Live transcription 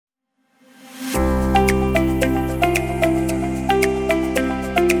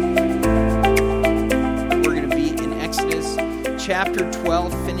chapter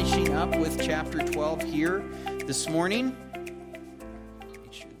 12, finishing up with chapter 12 here this morning.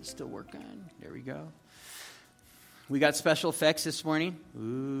 Make sure this still work on. There we go. We got special effects this morning.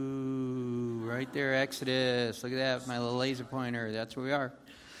 Ooh, right there, Exodus. Look at that, my little laser pointer. That's where we are.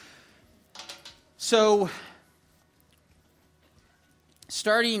 So,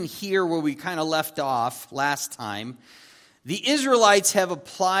 starting here where we kind of left off last time, the Israelites have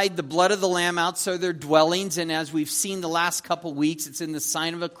applied the blood of the Lamb outside their dwellings, and as we've seen the last couple weeks, it's in the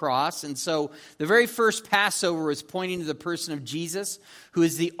sign of a cross. And so the very first Passover is pointing to the person of Jesus, who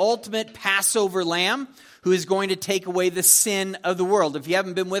is the ultimate Passover Lamb, who is going to take away the sin of the world. If you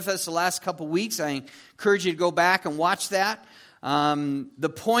haven't been with us the last couple weeks, I encourage you to go back and watch that.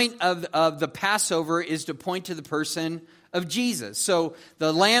 The point of the Passover is to point to the person of Jesus. So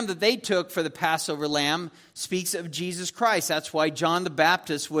the lamb that they took for the Passover lamb speaks of Jesus Christ. That's why John the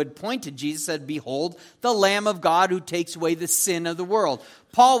Baptist would point to Jesus and said, "Behold, the Lamb of God who takes away the sin of the world."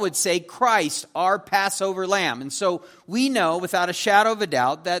 Paul would say, "Christ, our Passover lamb." And so we know without a shadow of a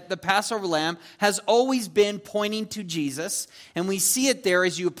doubt that the Passover lamb has always been pointing to Jesus. And we see it there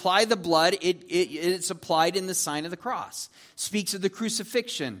as you apply the blood, it's applied in the sign of the cross. Speaks of the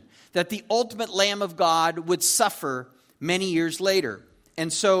crucifixion, that the ultimate Lamb of God would suffer many years later.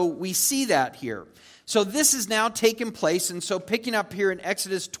 And so we see that here. So this is now taken place. And so picking up here in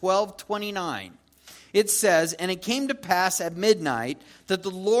Exodus 12:29, it says, "And it came to pass at midnight that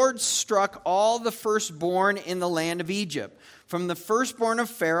the Lord struck all the firstborn in the land of Egypt, from the firstborn of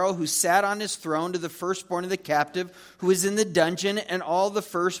Pharaoh who sat on his throne to the firstborn of the captive who was in the dungeon, and all the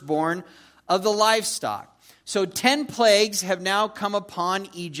firstborn of the livestock." So 10 plagues have now come upon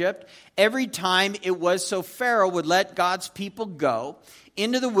Egypt. Every time it was so Pharaoh would let God's people go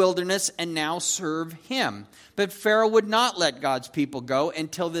into the wilderness and now serve him. But Pharaoh would not let God's people go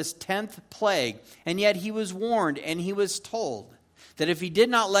until this 10th plague. And yet he was warned and he was told that if he did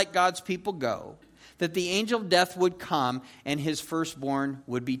not let God's people go, that the angel of death would come and his firstborn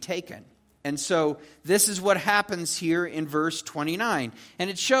would be taken. And so this is what happens here in verse 29. And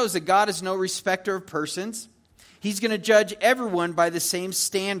it shows that God is no respecter of persons. He's going to judge everyone by the same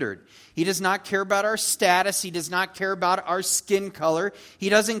standard. He does not care about our status. He does not care about our skin color. He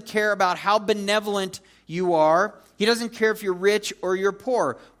doesn't care about how benevolent you are. He doesn't care if you're rich or you're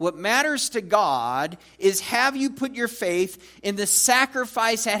poor. What matters to God is, have you put your faith in the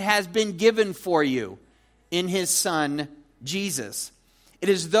sacrifice that has been given for you in his Son, Jesus? It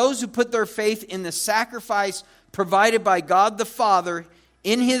is those who put their faith in the sacrifice provided by God the Father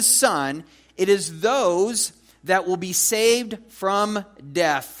in his Son. It is those that will be saved from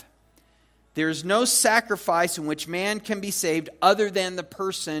death. There is no sacrifice in which man can be saved other than the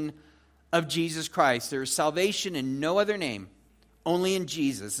person of Jesus Christ. There is salvation in no other name, only in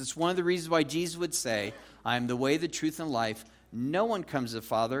Jesus. It's one of the reasons why Jesus would say, "I am the way, the truth, and life. No one comes to the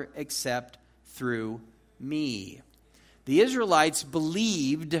Father except through me." The Israelites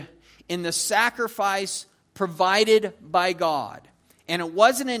believed in the sacrifice provided by God. And it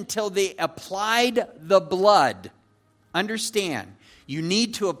wasn't until they applied the blood, understand, you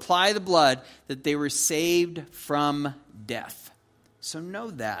need to apply the blood, that they were saved from death. So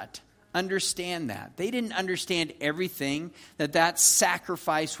know that. Understand that. They didn't understand everything that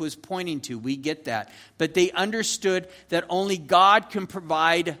sacrifice was pointing to. We get that. But they understood that only God can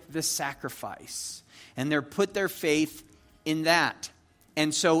provide the sacrifice. And they put their faith in that.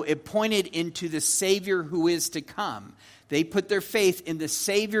 And so it pointed into the Savior who is to come. They put their faith in the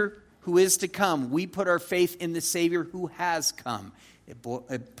Savior who is to come. We put our faith in the Savior who has come.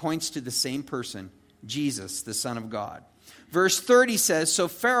 It points to the same person, Jesus, the Son of God. Verse 30 says, "So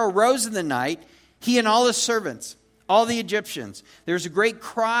Pharaoh rose in the night, he and all his servants, all the Egyptians. There was a great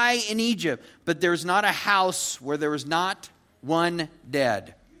cry in Egypt, but there was not a house where there was not one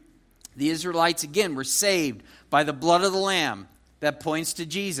dead." The Israelites, again, were saved by the blood of the Lamb. That points to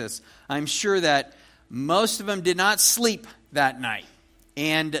Jesus. I'm sure that most of them did not sleep that night,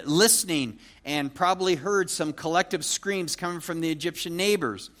 and listening, and probably heard some collective screams coming from the Egyptian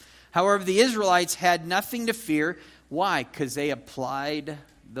neighbors. However, the Israelites had nothing to fear. Why? Because they applied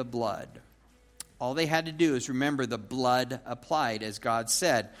the blood. All they had to do is remember the blood applied, as God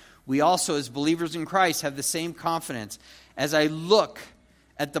said. We also, as believers in Christ, have the same confidence. As I look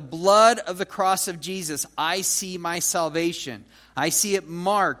at the blood of the cross of Jesus, I see my salvation. I see it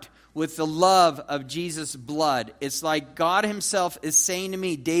marked with the love of Jesus' blood. It's like God himself is saying to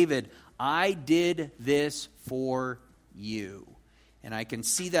me, "David, I did this for you." And I can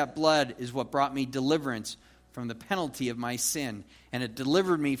see that blood is what brought me deliverance from the penalty of my sin. And it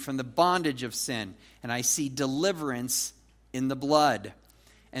delivered me from the bondage of sin. And I see deliverance in the blood.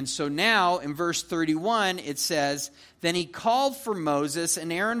 And so now in verse 31 it says, "Then he called for Moses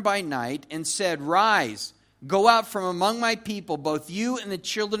and Aaron by night and said, 'Rise, go out from among my people, both you and the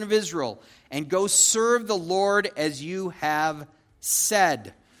children of Israel, and go serve the Lord as you have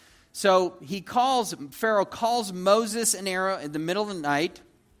said.'" So Pharaoh calls Moses and Aaron in the middle of the night.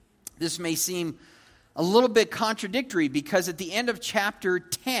 This may seem a little bit contradictory because at the end of chapter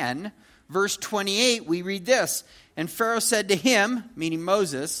 10, verse 28, we read this. "And Pharaoh said to him," meaning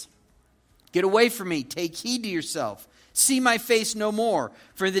Moses, "Get away from me, take heed to yourself. See my face no more.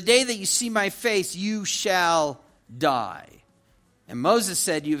 For the day that you see my face, you shall die." And Moses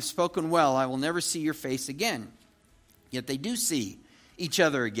said, "You have spoken well. I will never see your face again." Yet they do see each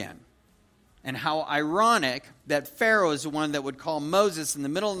other again. And how ironic that Pharaoh is the one that would call Moses in the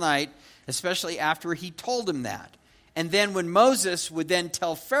middle of the night, especially after he told him that. And then when Moses would then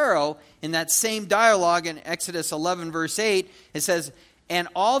tell Pharaoh in that same dialogue in Exodus 11 verse 8, it says, "And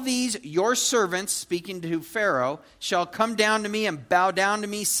all these your servants," speaking to Pharaoh, "shall come down to me and bow down to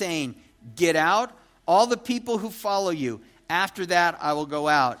me, saying, 'Get out, all the people who follow you. After that I will go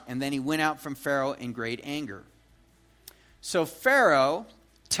out.' And then he went out from Pharaoh in great anger." So Pharaoh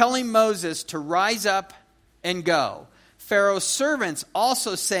telling Moses to rise up and go. Pharaoh's servants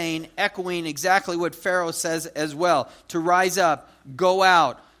also saying, echoing exactly what Pharaoh says as well, to rise up, go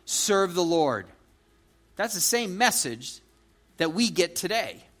out, serve the Lord. That's the same message that we get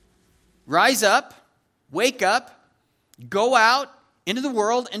today. Rise up, wake up, go out into the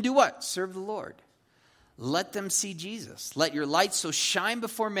world and do what? Serve the Lord. Let them see Jesus. Let your light so shine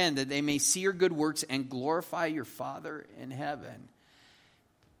before men that they may see your good works and glorify your Father in heaven.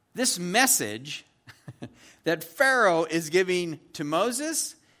 This message that Pharaoh is giving to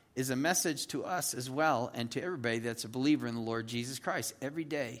Moses is a message to us as well and to everybody that's a believer in the Lord Jesus Christ. Every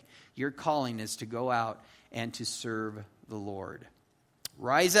day, your calling is to go out and to serve the Lord.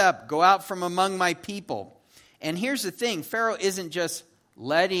 Rise up, go out from among my people. And here's the thing, Pharaoh isn't just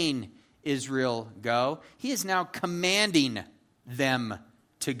letting Israel go. He is now commanding them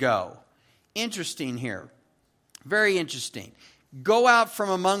to go. Interesting here. Very interesting. Go out from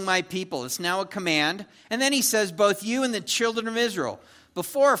among my people. It's now a command. And then he says, both you and the children of Israel.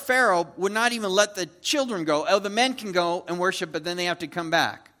 Before, Pharaoh would not even let the children go. Oh, the men can go and worship, but then they have to come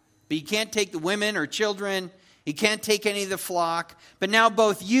back. But you can't take the women or children. You can't take any of the flock. But now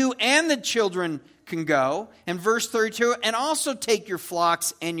both you and the children can go. And verse 32, "And also take your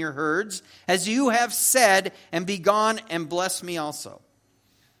flocks and your herds, as you have said, and be gone and bless me also."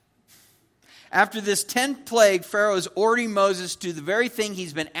 After this 10th plague, Pharaoh is ordering Moses to do the very thing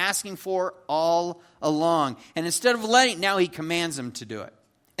he's been asking for all along. And instead of letting, now he commands him to do it.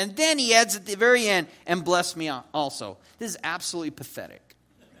 And then he adds at the very end, "and bless me also." This is absolutely pathetic.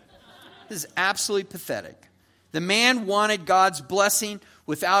 This is absolutely pathetic. The man wanted God's blessing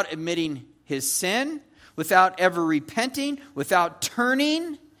without admitting his sin, without ever repenting, without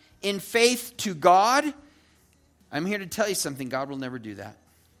turning in faith to God. I'm here to tell you something. God will never do that.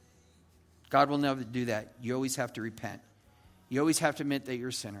 God will never do that. You always have to repent. You always have to admit that you're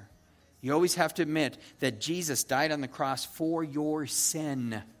a sinner. You always have to admit that Jesus died on the cross for your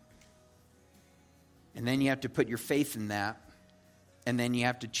sin. And then you have to put your faith in that. And then you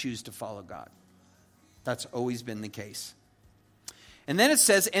have to choose to follow God. That's always been the case. And then it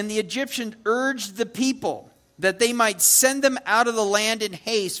says, "And the Egyptians urged the people that they might send them out of the land in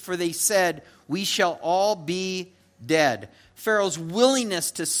haste, for they said, 'We shall all be dead.'" Pharaoh's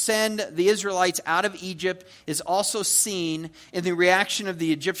willingness to send the Israelites out of Egypt is also seen in the reaction of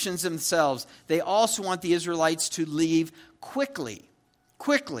the Egyptians themselves. They also want the Israelites to leave quickly.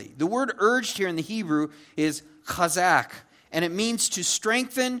 Quickly. The word urged here in the Hebrew is chazak, and it means to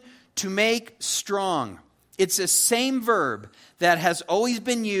strengthen, to make strong. It's the same verb that has always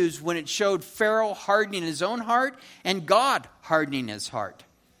been used when it showed Pharaoh hardening his own heart and God hardening his heart.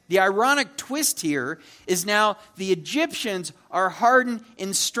 The ironic twist here is now the Egyptians are hardened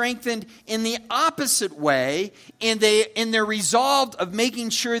and strengthened in the opposite way, in their resolve of making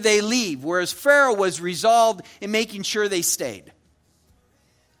sure they leave, whereas Pharaoh was resolved in making sure they stayed.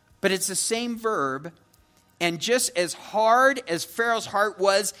 But it's the same verb, and just as hard as Pharaoh's heart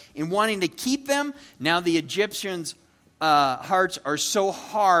was in wanting to keep them, now the Egyptians' hearts are so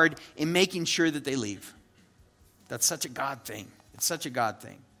hard in making sure that they leave. That's such a God thing. It's such a God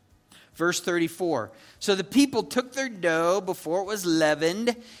thing. Verse 34, "So the people took their dough before it was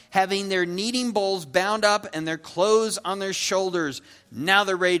leavened, having their kneading bowls bound up and their clothes on their shoulders. Now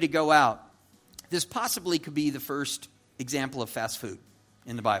they're ready to go out." This possibly could be the first example of fast food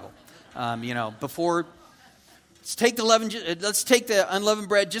in the Bible. Before, let's take the unleavened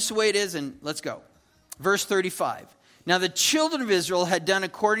bread just the way it is and let's go. Verse 35, Now the children of Israel had done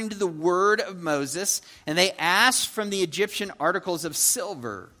according to the word of Moses, and they asked from the Egyptian articles of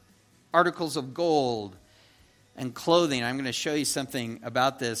silver, articles of gold, and clothing. I'm going to show you something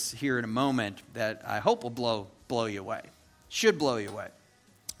about this here in a moment that I hope will blow you away. Should blow you away.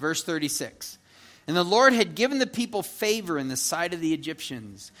 Verse 36. And the Lord had given the people favor in the sight of the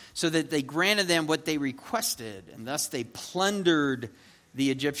Egyptians, so that they granted them what they requested, and thus they plundered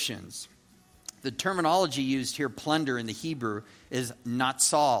the Egyptians. The terminology used here, plunder, in the Hebrew is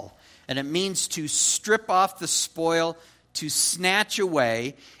natsal, and it means to strip off the spoil, to snatch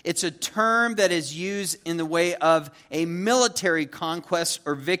away. It's a term that is used in the way of a military conquest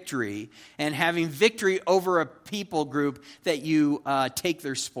or victory, and having victory over a people group that you take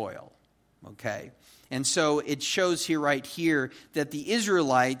their spoil. Okay? And so it shows here, right here, that the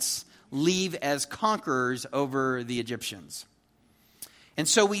Israelites leave as conquerors over the Egyptians. And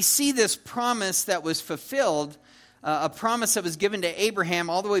so we see this promise that was fulfilled, a promise that was given to Abraham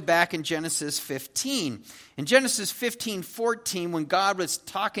all the way back in Genesis 15. In Genesis 15:14, when God was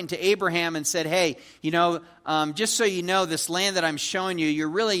talking to Abraham and said, hey, just so you know, this land that I'm showing you,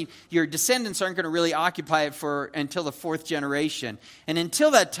 your descendants aren't going to really occupy it until the fourth generation. And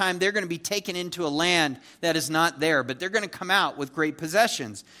until that time, they're going to be taken into a land that is not there, but they're going to come out with great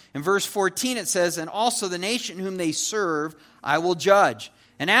possessions. In verse 14, it says, and also the nation whom they serve I will judge,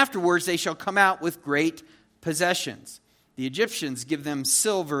 and afterwards they shall come out with great possessions. The Egyptians give them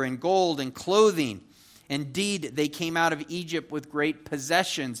silver and gold and clothing. Indeed, they came out of Egypt with great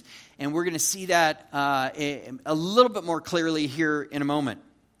possessions. And we're going to see that a little bit more clearly here in a moment.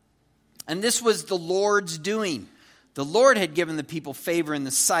 And this was the Lord's doing. The Lord had given the people favor in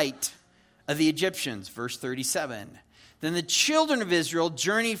the sight of the Egyptians. Verse 37. Then the children of Israel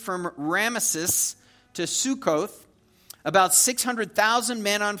journeyed from Ramesses to Succoth, about 600,000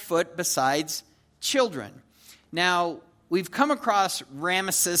 men on foot besides children. Now, we've come across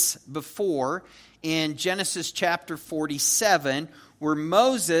Ramesses before in Genesis chapter 47, where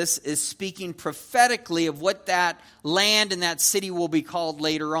Moses is speaking prophetically of what that land and that city will be called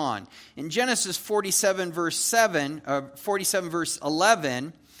later on. In Genesis 47 verse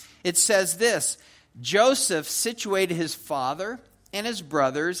 11, it says this, Joseph situated his father and his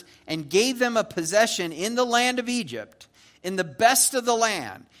brothers and gave them a possession in the land of Egypt, in the best of the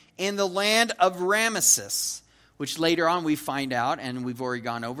land, in the land of Ramesses, which later on we find out, and we've already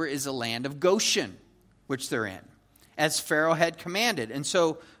gone over, is the land of Goshen, which they're in, as Pharaoh had commanded. And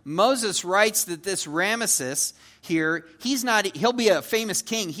so Moses writes that this Ramesses here, he'll be a famous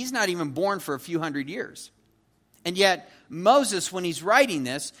king. He's not even born for a few hundred years. And yet Moses, when he's writing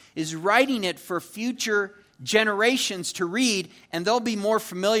this, is writing it for future generations to read, and they'll be more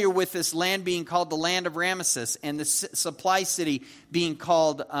familiar with this land being called the land of Ramesses, and the supply city being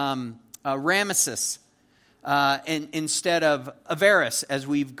called Ramesses instead of Avaris, as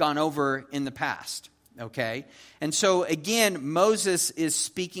we've gone over in the past. Okay? And so again, Moses is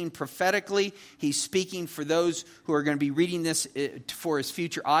speaking prophetically. He's speaking for those who are going to be reading this for his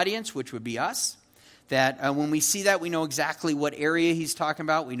future audience, which would be us. That when we see that, we know exactly what area he's talking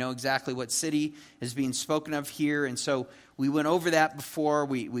about. We know exactly what city is being spoken of here. And so we went over that before.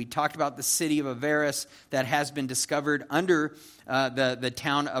 We talked about the city of Avaris that has been discovered under the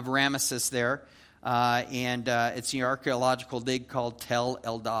town of Ramesses there. And it's the archaeological dig called Tel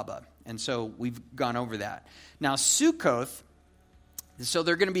El Daba. And so we've gone over that. Now Succoth, so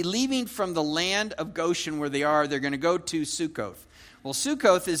they're going to be leaving from the land of Goshen where they are. They're going to go to Succoth. Well,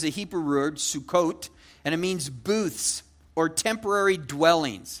 Succoth is a Hebrew word, Sukkot, and it means booths or temporary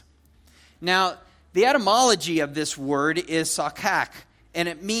dwellings. Now, the etymology of this word is sakak, and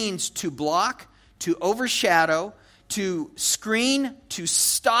it means to block, to overshadow, to screen, to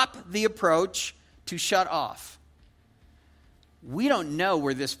stop the approach, to shut off. We don't know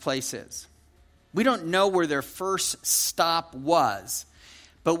where this place is. We don't know where their first stop was.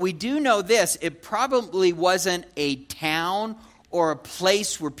 But we do know this, it probably wasn't a town or a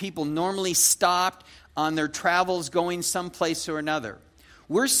place where people normally stopped on their travels going someplace or another.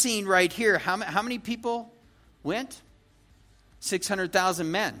 We're seeing right here, how many people went?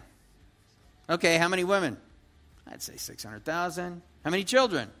 600,000 men. Okay, how many women? I'd say 600,000. How many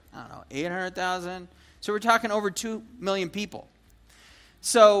children? I don't know, 800,000. So we're talking over 2 million people.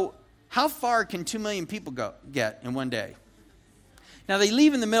 So how far can 2 million people get in one day? Now they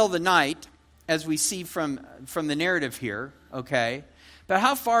leave in the middle of the night, as we see from the narrative here, okay? But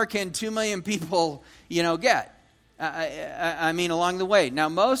how far can 2 million people, get? I mean, along the way. Now,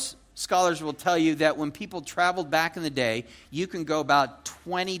 most scholars will tell you that when people traveled back in the day, you can go about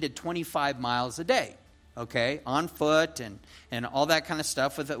 20 to 25 miles a day. okay, on foot and all that kind of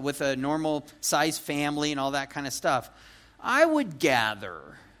stuff with a normal size family and all that kind of stuff. I would gather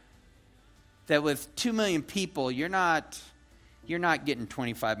that with 2 million people, you're not getting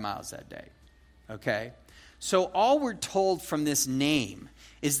 25 miles that day, okay? So all we're told from this name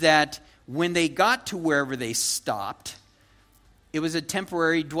is that when they got to wherever they stopped, it was a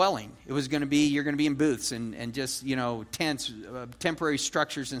temporary dwelling. It was going to be, you're going to be in booths and just, tents, temporary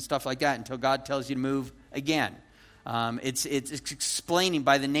structures and stuff like that until God tells you to move again. It's explaining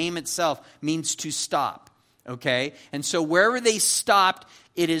by the name itself means to stop, okay? And so wherever they stopped,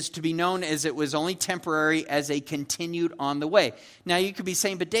 it is to be known as it was only temporary as they continued on the way. Now you could be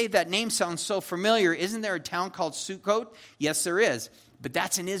saying, but Dave, that name sounds so familiar. Isn't there a town called Sukkot? Yes, there is. But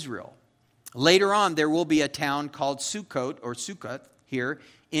that's in Israel. Later on, there will be a town called Sukkot or Sukkot here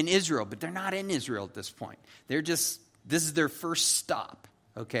in Israel, but they're not in Israel at this point. This is their first stop,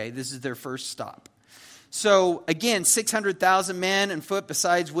 okay? This is their first stop. So, again, 600,000 men and foot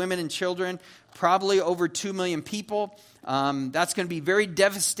besides women and children, probably over 2 million people. That's going to be very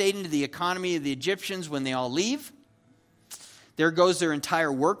devastating to the economy of the Egyptians when they all leave. There goes their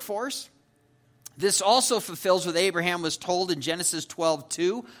entire workforce. This also fulfills what Abraham was told in Genesis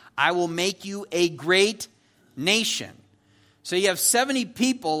 12:2. I will make you a great nation. So you have 70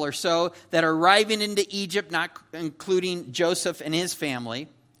 people or so that are arriving into Egypt, not including Joseph and his family,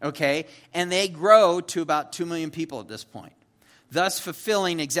 okay? And they grow to about 2 million people at this point. Thus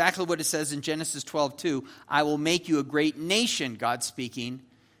fulfilling exactly what it says in Genesis 12:2. I will make you a great nation, God speaking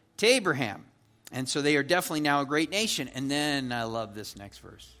to Abraham. And so they are definitely now a great nation. And then I love this next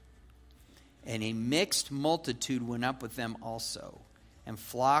verse. And a mixed multitude went up with them also, and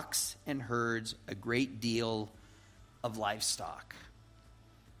flocks and herds, a great deal of livestock.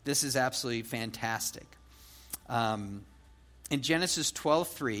 This is absolutely fantastic. In Genesis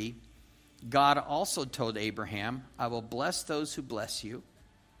 12:3, God also told Abraham, I will bless those who bless you.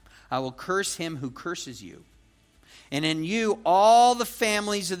 I will curse him who curses you. And in you all the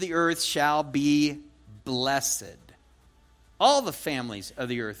families of the earth shall be blessed. All the families of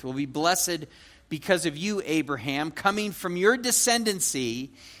the earth will be blessed because of you, Abraham. Coming from your descendancy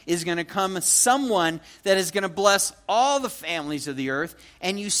is going to come someone that is going to bless all the families of the earth.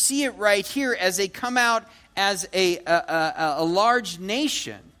 And you see it right here as they come out as a large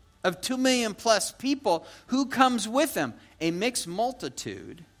nation of 2 million plus people. Who comes with them? A mixed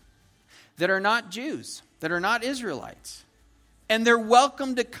multitude that are not Jews, that are not Israelites. And they're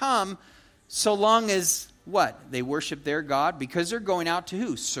welcome to come so long as what? They worship their God, because they're going out to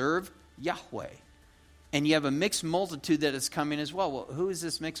who? Serve Yahweh. And you have a mixed multitude that is coming as well. Well, who is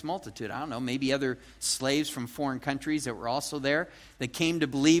this mixed multitude? I don't know. Maybe other slaves from foreign countries that were also there that came to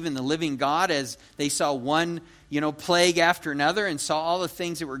believe in the living God as they saw one, plague after another and saw all the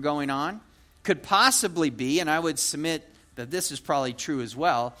things that were going on. Could possibly be, and I would submit that this is probably true as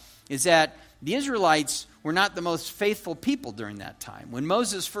well, is that the Israelites were not the most faithful people during that time. When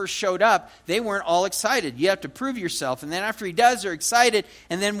Moses first showed up, they weren't all excited. You have to prove yourself. And then after he does, they're excited.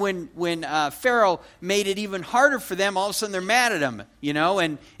 And then when Pharaoh made it even harder for them, all of a sudden they're mad at him,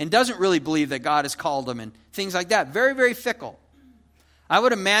 and doesn't really believe that God has called them and things like that. Very, very fickle. I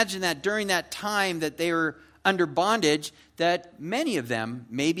would imagine that during that time that they were under bondage, that many of them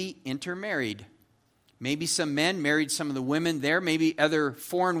maybe intermarried. Maybe some men married some of the women there. Maybe other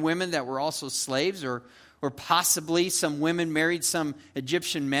foreign women that were also slaves, or possibly some women married some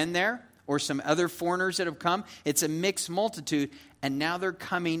Egyptian men there, or some other foreigners that have come. It's a mixed multitude, and now they're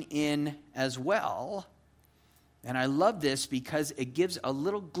coming in as well. And I love this because it gives a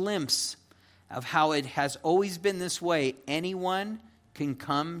little glimpse of how it has always been this way. Anyone can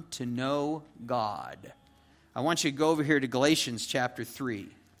come to know God. I want you to go over here to Galatians chapter 3.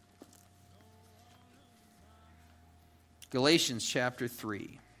 Galatians chapter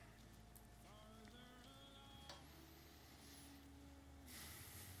 3.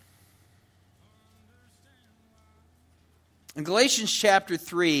 In Galatians chapter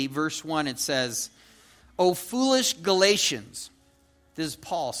 3, verse 1, it says, O foolish Galatians. This is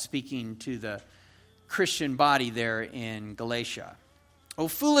Paul speaking to the Christian body there in Galatia. O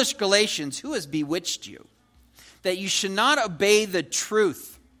foolish Galatians, who has bewitched you, that you should not obey the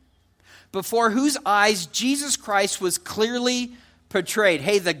truth, before whose eyes Jesus Christ was clearly portrayed?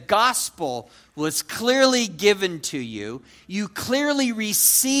 Hey, the gospel was clearly given to you. You clearly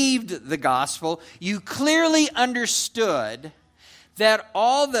received the gospel. You clearly understood that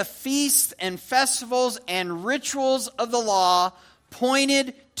all the feasts and festivals and rituals of the law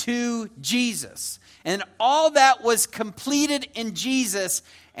pointed to Jesus. And all that was completed in Jesus,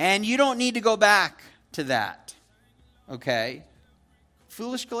 and you don't need to go back to that. Okay?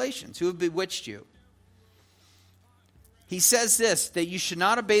 Foolish Galatians, who have bewitched you? He says this, that you should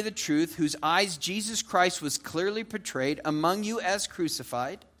not obey the truth, whose eyes Jesus Christ was clearly portrayed among you as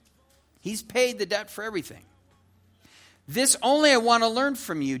crucified. He's paid the debt for everything. This only I want to learn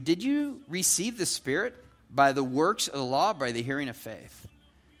from you. Did you receive the Spirit by the works of the law, by the hearing of faith?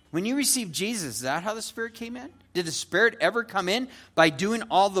 When you received Jesus, is that how the Spirit came in? Did the Spirit ever come in by doing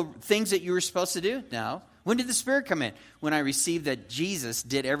all the things that you were supposed to do? No. When did the Spirit come in? When I received that Jesus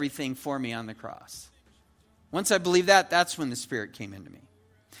did everything for me on the cross. Once I believed that, that's when the Spirit came into me.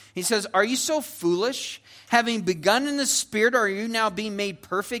 He says, are you so foolish? Having begun in the Spirit, are you now being made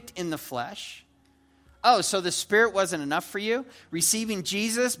perfect in the flesh? Oh, so the Spirit wasn't enough for you? Receiving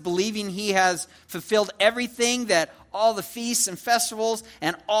Jesus, believing He has fulfilled everything that all the feasts and festivals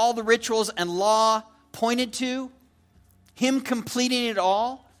and all the rituals and law pointed to? Him completing it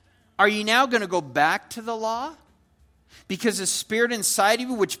all? Are you now going to go back to the law? Because the Spirit inside of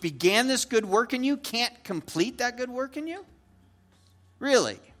you, which began this good work in you, can't complete that good work in you?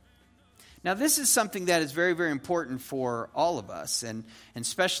 Really? Now, this is something that is very, very important for all of us, and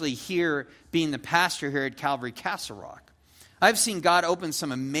especially here, being the pastor here at Calvary Castle Rock. I've seen God open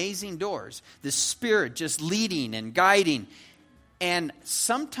some amazing doors. The Spirit just leading and guiding. And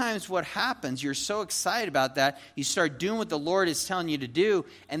sometimes what happens, you're so excited about that, you start doing what the Lord is telling you to do,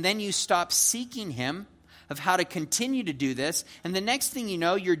 and then you stop seeking Him of how to continue to do this, and the next thing you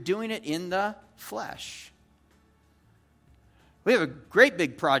know, you're doing it in the flesh. We have a great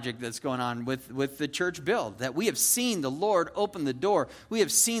big project that's going on with the church build, that we have seen the Lord open the door. We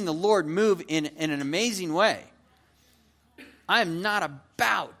have seen the Lord move in an amazing way. I am not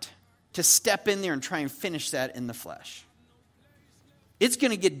about to step in there and try and finish that in the flesh. It's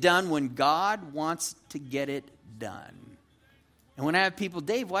going to get done when God wants to get it done. And when I have people,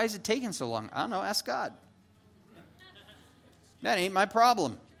 Dave, why is it taking so long? I don't know, ask God. That ain't my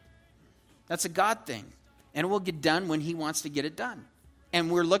problem. That's a God thing. And it will get done when He wants to get it done.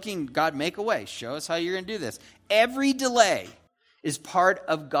 And we're looking, God, make a way. Show us how you're going to do this. Every delay is part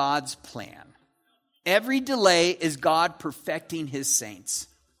of God's plan. Every delay is God perfecting His saints.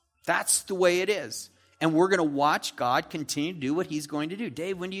 That's the way it is. And we're going to watch God continue to do what He's going to do.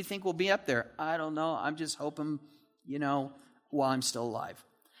 Dave, when do you think we'll be up there? I don't know. I'm just hoping, while I'm still alive.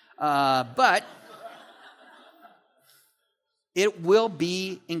 But it will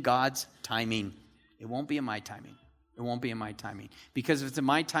be in God's timing. It won't be in my timing. It won't be in my timing. Because if it's in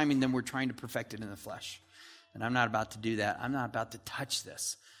my timing, then we're trying to perfect it in the flesh. And I'm not about to do that. I'm not about to touch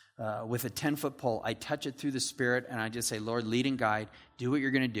this. With a 10-foot pole, I touch it through the Spirit, and I just say, Lord, lead and guide. Do what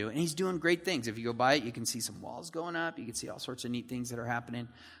you're going to do. And He's doing great things. If you go by it, you can see some walls going up. You can see all sorts of neat things that are happening.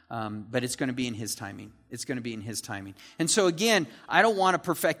 But it's going to be in His timing. It's going to be in His timing. And so again, I don't want to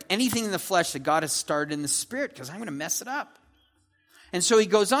perfect anything in the flesh that God has started in the Spirit, because I'm going to mess it up. And so he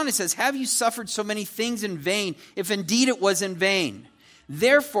goes on and says, have you suffered so many things in vain, if indeed it was in vain?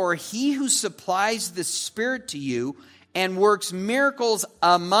 Therefore, He who supplies the Spirit to you and works miracles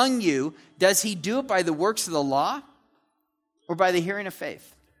among you, does He do it by the works of the law or by the hearing of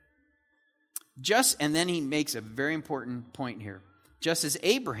faith? And then he makes a very important point here. Just as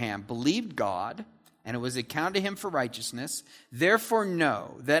Abraham believed God, and it was accounted to him for righteousness, therefore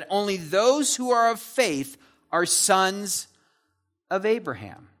know that only those who are of faith are sons of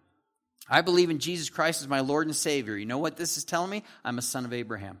Abraham. I believe in Jesus Christ as my Lord and Savior. You know what this is telling me? I'm a son of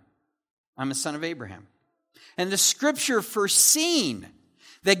Abraham. I'm a son of Abraham. And the Scripture foreseen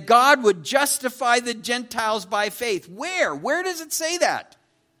that God would justify the Gentiles by faith. Where? Where does it say that?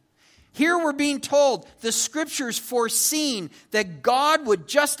 Here we're being told the Scriptures foreseen that God would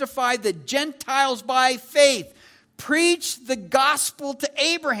justify the Gentiles by faith. Preach the gospel to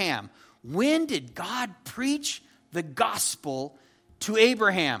Abraham. When did God preach the gospel to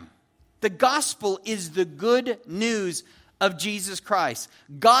Abraham? The gospel is the good news of Jesus Christ.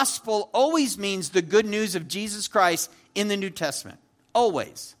 Gospel always means the good news of Jesus Christ in the New Testament.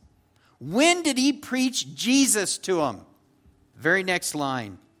 Always. When did He preach Jesus to him? Very next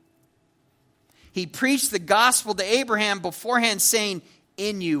line. He preached the gospel to Abraham beforehand, saying,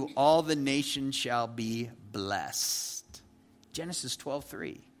 in you all the nations shall be blessed. Genesis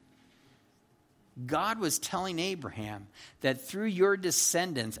 12:3. God was telling Abraham that through your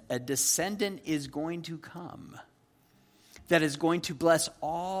descendants, a descendant is going to come that is going to bless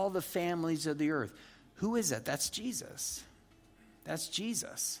all the families of the earth. Who is that? That's Jesus. That's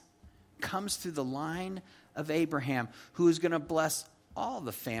Jesus. Comes through the line of Abraham, who is going to bless all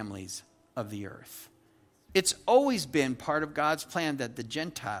the families of the earth. It's always been part of God's plan that the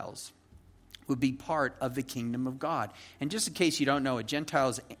Gentiles would be part of the kingdom of God. And just in case you don't know, a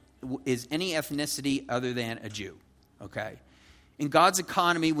Gentile is any ethnicity other than a Jew, okay? In God's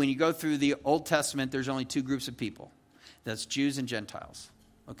economy, when you go through the Old Testament, there's only two groups of people. That's Jews and Gentiles,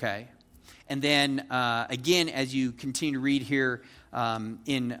 okay? And then, again, as you continue to read here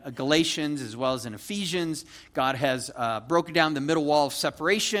in Galatians as well as in Ephesians, God has broken down the middle wall of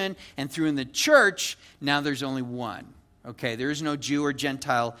separation, and through in the church, now there's only one, okay? There is no Jew or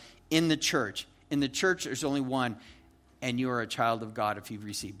Gentile in the church. In the church, there's only one, and you are a child of God if you've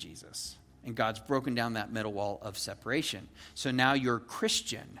received Jesus. And God's broken down that middle wall of separation. So now you're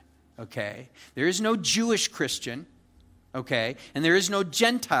Christian, okay? There is no Jewish Christian, okay? And there is no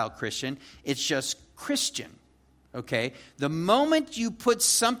Gentile Christian. It's just Christian, okay? The moment you put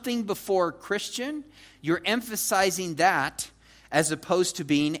something before Christian, you're emphasizing that as opposed to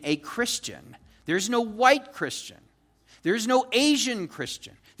being a Christian. There's no white Christian. There's no Asian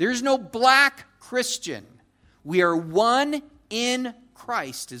Christian. There's no black Christian. We are one in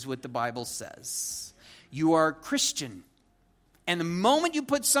Christ, is what the Bible says. You are Christian. And the moment you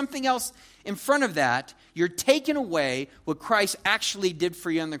put something else in front of that, you're taking away what Christ actually did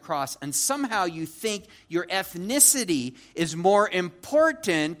for you on the cross. And somehow you think your ethnicity is more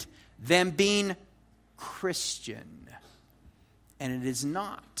important than being Christian. And it is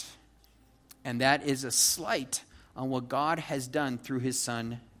not. And that is a slight on what God has done through his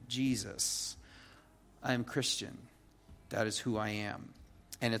Son, Jesus. I am Christian. That is who I am.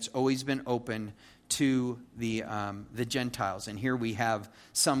 And it's always been open to the Gentiles. And here we have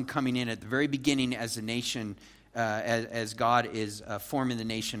some coming in at the very beginning as a nation, as God is forming the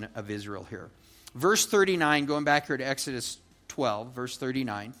nation of Israel here. Verse 39, going back here to Exodus 12, verse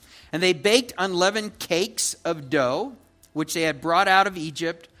 39. And they baked unleavened cakes of dough, which they had brought out of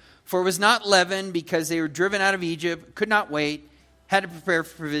Egypt, for it was not leavened because they were driven out of Egypt, could not wait, had to prepare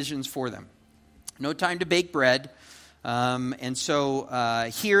provisions for them. No time to bake bread. And so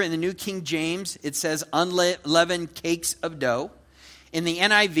here in the New King James, it says unleavened cakes of dough. In the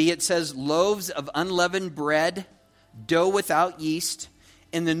NIV, it says loaves of unleavened bread, dough without yeast.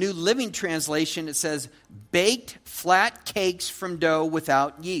 In the New Living Translation, it says baked flat cakes from dough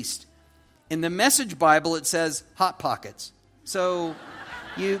without yeast. In the Message Bible, it says Hot Pockets. So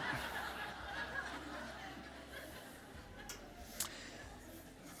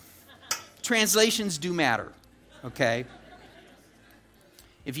translations do matter. Okay.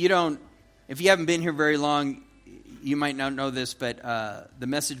 If you haven't been here very long, you might not know this, but the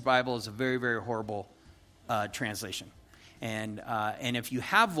Message Bible is a very, very horrible translation. And if you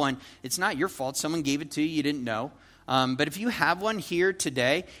have one, it's not your fault. Someone gave it to you. You didn't know. But if you have one here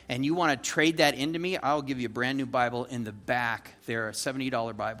today and you want to trade that into me, I'll give you a brand new Bible in the back. They're a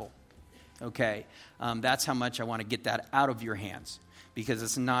 $70 Bible. Okay. That's how much I want to get that out of your hands, because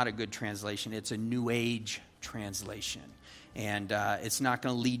it's not a good translation. It's a New Age translation, and it's not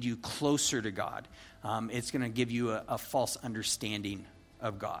going to lead you closer to God. It's going to give you a false understanding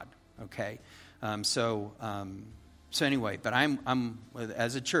of God. Okay, so anyway, but I'm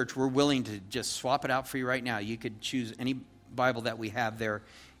as a church, we're willing to just swap it out for you right now. You could choose any Bible that we have there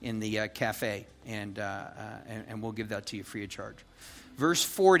in the cafe, and we'll give that to you free of charge. Verse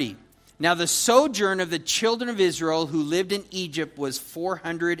 40. Now the sojourn of the children of Israel who lived in Egypt was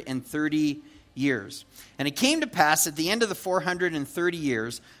 430 years. And it came to pass at the end of the 430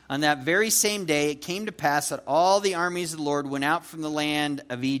 years, on that very same day, it came to pass that all the armies of the Lord went out from the land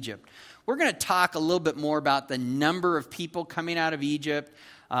of Egypt. We're going to talk a little bit more about the number of people coming out of Egypt,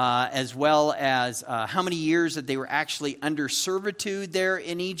 as well as how many years that they were actually under servitude there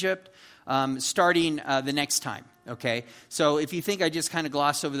in Egypt, starting the next time. Okay, so if you think I just kind of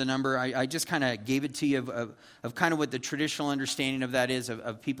glossed over the number, I just kind of gave it to you of kind of what the traditional understanding of that is,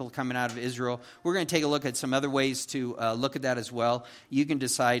 of people coming out of Israel. We're going to take a look at some other ways to look at that as well. You can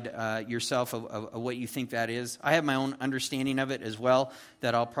decide yourself of what you think that is. I have my own understanding of it as well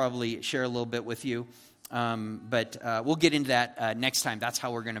that I'll probably share a little bit with you. But we'll get into that next time. That's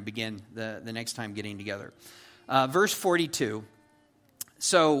how we're going to begin the next time getting together. Verse 42.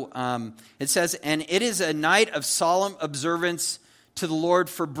 So it says, and it is a night of solemn observance to the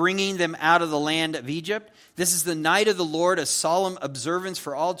Lord for bringing them out of the land of Egypt. This is the night of the Lord, a solemn observance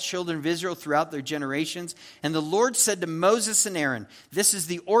for all children of Israel throughout their generations. And the Lord said to Moses and Aaron, this is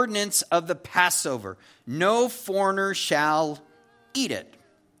the ordinance of the Passover. No foreigner shall eat it.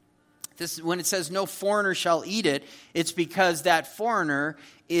 When it says no foreigner shall eat it, it's because that foreigner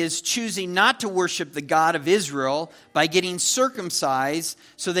is choosing not to worship the God of Israel by getting circumcised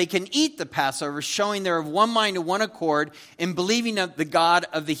so they can eat the Passover, showing they're of one mind and one accord in believing of the God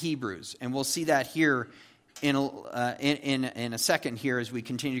of the Hebrews. And we'll see that here in a second here as we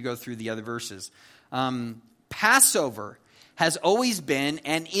continue to go through the other verses. Passover has always been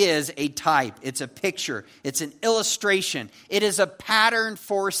and is a type. It's a picture. It's an illustration. It is a pattern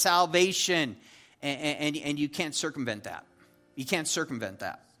for salvation. and you can't circumvent that. You can't circumvent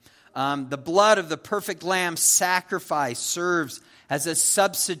that. The blood of the perfect lamb sacrifice serves as a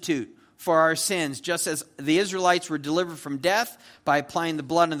substitute for our sins. Just as the Israelites were delivered from death by applying the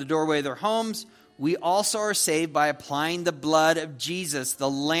blood on the doorway of their homes, we also are saved by applying the blood of Jesus, the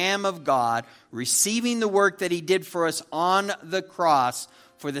Lamb of God, receiving the work that he did for us on the cross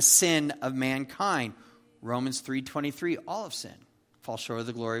for the sin of mankind. Romans 3:23, all of sin fall short of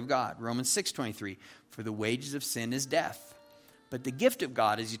the glory of God. Romans 6:23, for the wages of sin is death, but the gift of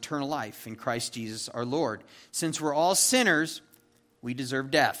God is eternal life in Christ Jesus our Lord. Since we're all sinners, we deserve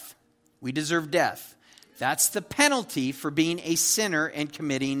death. We deserve death. That's the penalty for being a sinner and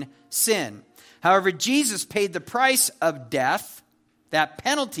committing sin. However, Jesus paid the price of death, that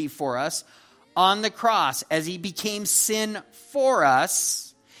penalty for us, on the cross. As he became sin for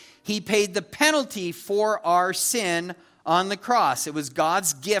us, he paid the penalty for our sin on the cross. It was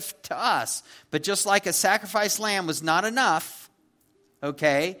God's gift to us. But just like a sacrificed lamb was not enough,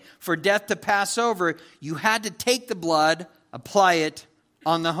 for death to pass over, you had to take the blood, apply it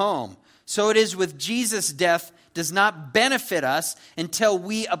on the home. So it is with Jesus' death does not benefit us until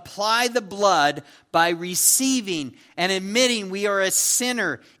we apply the blood by receiving and admitting we are a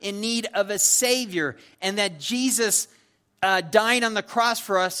sinner in need of a Savior, and that Jesus dying on the cross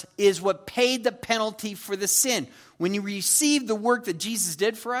for us is what paid the penalty for the sin. When you receive the work that Jesus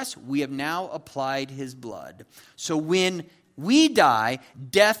did for us, we have now applied his blood. So when we die,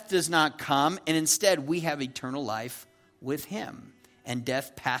 death does not come, and instead we have eternal life with him. And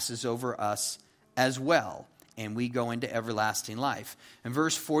death passes over us as well, and we go into everlasting life. In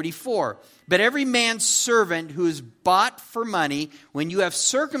verse 44, but every man's servant who is bought for money, when you have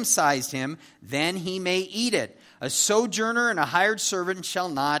circumcised him, then he may eat it. A sojourner and a hired servant shall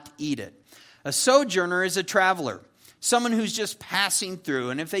not eat it. A sojourner is a traveler, someone who's just passing through.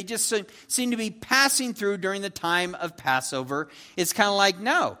 And if they just seem to be passing through during the time of Passover, it's kind of like,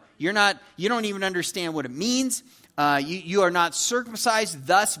 no, you don't even understand what it means. You are not circumcised,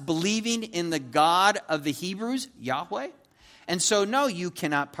 thus believing in the God of the Hebrews, Yahweh. And so, no, you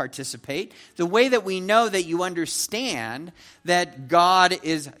cannot participate. The way that we know that you understand that God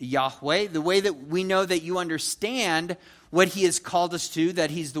is Yahweh, the way that we know that you understand what he has called us to,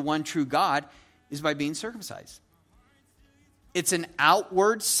 that he's the one true God, is by being circumcised. It's an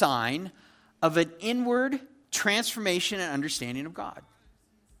outward sign of an inward transformation and understanding of God.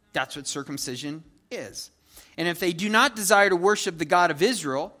 That's what circumcision is. And if they do not desire to worship the God of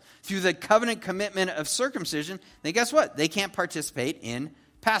Israel through the covenant commitment of circumcision, then guess what? They can't participate in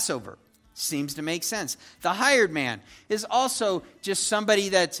Passover. Seems to make sense. The hired man is also just somebody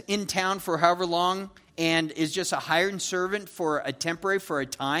that's in town for however long and is just a hired servant for a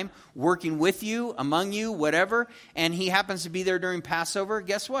time, working with you, among you, whatever, and he happens to be there during Passover.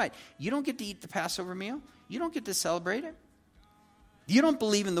 Guess what? You don't get to eat the Passover meal. You don't get to celebrate it. You don't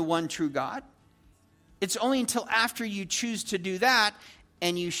believe in the one true God. It's only until after you choose to do that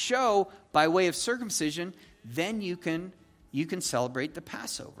and you show by way of circumcision, then you can celebrate the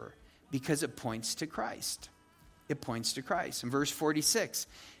Passover because it points to Christ. It points to Christ. In verse 46,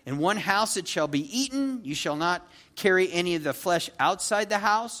 in one house it shall be eaten. You shall not carry any of the flesh outside the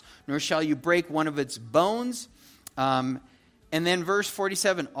house, nor shall you break one of its bones. And then verse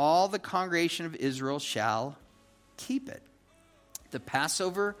 47, all the congregation of Israel shall keep it. The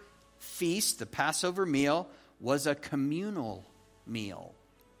Passover feast, the Passover meal, was a communal meal.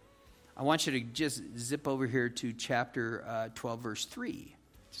 I want you to just zip over here to chapter 12, verse 3.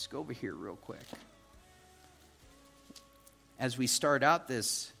 Just go over here real quick. As we start out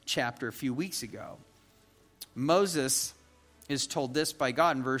this chapter a few weeks ago, Moses is told this by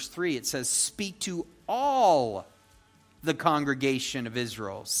God in verse 3. It says, speak to all the congregation of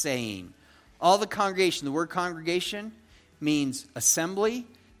Israel, saying, all the congregation. The word congregation means assembly,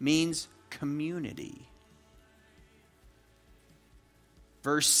 means community.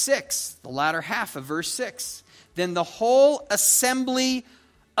 Verse 6, the latter half of verse 6. Then the whole assembly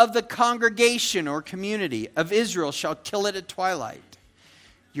of the congregation or community of Israel shall kill it at twilight.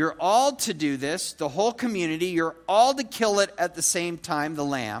 You're all to do this, the whole community. You're all to kill it at the same time, the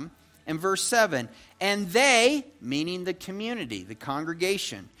lamb. And verse 7, and they, meaning the community, the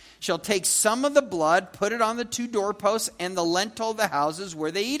congregation, shall take some of the blood, put it on the two doorposts and the lintel of the houses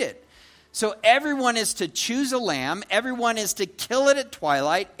where they eat it. So everyone is to choose a lamb. Everyone is to kill it at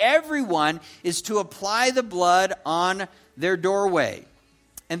twilight. Everyone is to apply the blood on their doorway.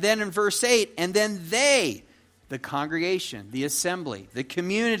 And then in verse 8, and then they, the congregation, the assembly, the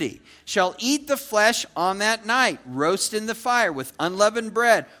community, shall eat the flesh on that night, roast in the fire with unleavened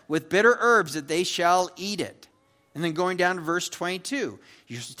bread, with bitter herbs, that they shall eat it. And then going down to verse 22,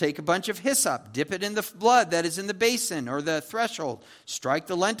 you shall take a bunch of hyssop, dip it in the blood that is in the basin or the threshold, strike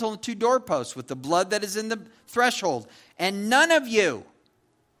the lintel and 2 doorposts with the blood that is in the threshold, and none of you,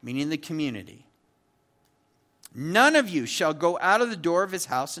 meaning the community, none of you shall go out of the door of his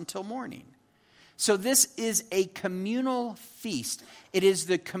house until morning. So this is a communal feast. It is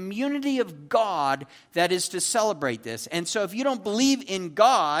the community of God that is to celebrate this. And so if you don't believe in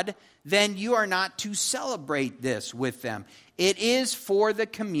God, then you are not to celebrate this with them. It is for the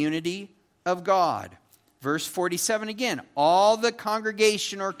community of God. Verse 47 again, all the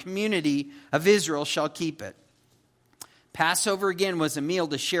congregation or community of Israel shall keep it. Passover again was a meal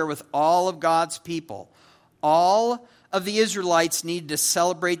to share with all of God's people. All of the Israelites needed to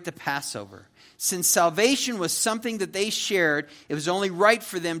celebrate the Passover. Since salvation was something that they shared, it was only right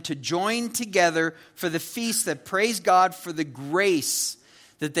for them to join together for the feast that praised God for the grace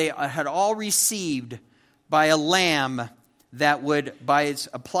that they had all received by a lamb that would, by its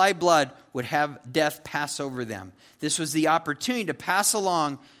applied blood, would have death pass over them. This was the opportunity to pass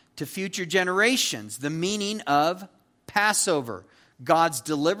along to future generations the meaning of Passover, God's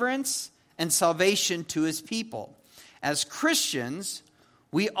deliverance and salvation to his people. As Christians,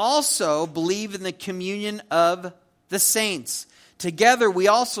 we also believe in the communion of the saints. Together, we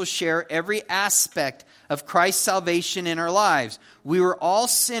also share every aspect of Christ's salvation in our lives. We were all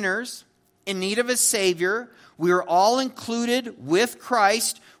sinners in need of a Savior. We were all included with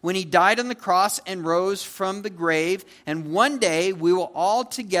Christ when he died on the cross and rose from the grave. And one day, we will all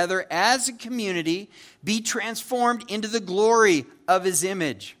together as a community be transformed into the glory of his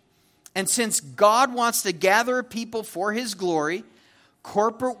image. And since God wants to gather a people for his glory,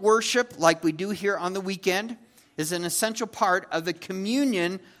 corporate worship, like we do here on the weekend, is an essential part of the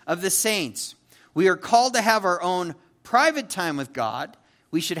communion of the saints. We are called to have our own private time with God.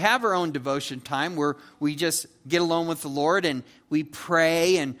 We should have our own devotion time where we just get alone with the Lord and we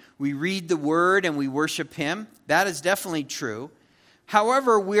pray and we read the Word and we worship him. That is definitely true.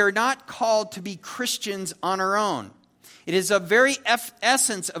 However, we are not called to be Christians on our own. It is a very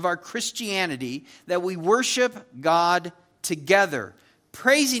essence of our Christianity that we worship God together,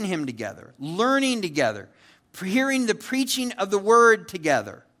 praising him together, learning together, hearing the preaching of the word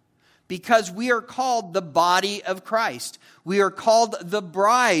together, because we are called the body of Christ. We are called the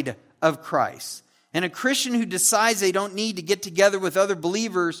bride of Christ. And a Christian who decides they don't need to get together with other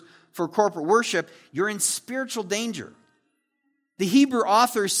believers for corporate worship, you're in spiritual danger. The Hebrew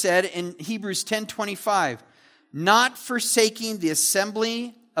author said in Hebrews 10:25, not forsaking the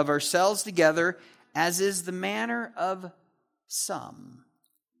assembly of ourselves together, as is the manner of some.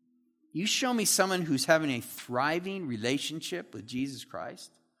 You show me someone who's having a thriving relationship with Jesus Christ,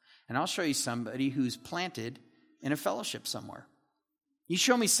 and I'll show you somebody who's planted in a fellowship somewhere. You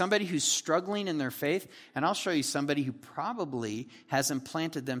show me somebody who's struggling in their faith, and I'll show you somebody who probably hasn't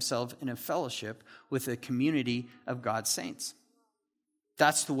planted themselves in a fellowship with a community of God's saints.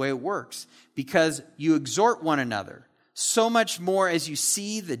 That's the way it works, because you exhort one another so much more as you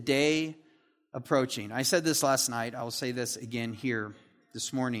see the day approaching. I said this last night. I will say this again here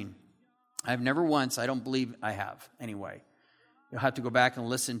this morning. I've never once, I don't believe I have anyway. You'll have to go back and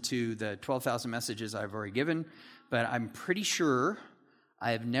listen to the 12,000 messages I've already given, but I'm pretty sure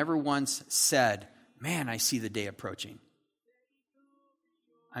I have never once said, man, I see the day approaching.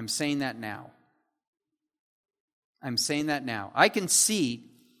 I'm saying that now. I'm saying that now. I can see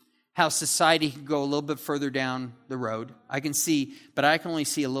how society can go a little bit further down the road. I can see, but I can only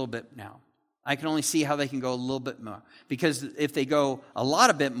see a little bit now. I can only see how they can go a little bit more. Because if they go a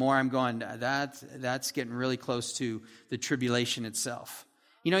lot bit more, I'm going, that's getting really close to the tribulation itself.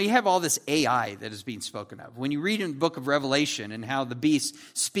 You know, you have all this AI that is being spoken of. When you read in the book of Revelation and how the beast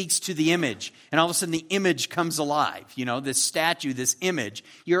speaks to the image, and all of a sudden the image comes alive, you know, this statue, this image,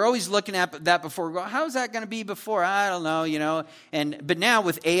 you're always looking at that before, well, how is that going to be before? I don't know, you know. But now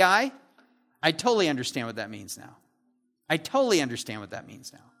with AI, I totally understand what that means now. I totally understand what that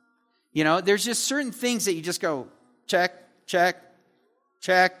means now. You know, there's just certain things that you just go, check, check,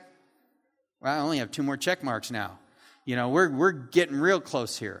 check. Well, I only have 2 more check marks now. You know, we're getting real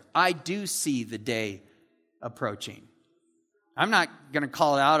close here. I do see the day approaching. I'm not going to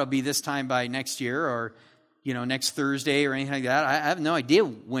call it out. It'll be this time by next year or, you know, next Thursday or anything like that. I have no idea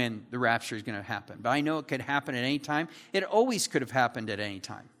when the rapture is going to happen. But I know it could happen at any time. It always could have happened at any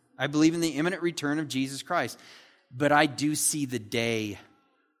time. I believe in the imminent return of Jesus Christ. But I do see the day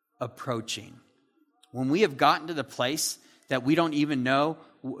approaching. When we have gotten to the place that we don't even know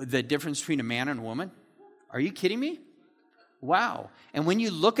the difference between a man and a woman, are you kidding me? Wow. And when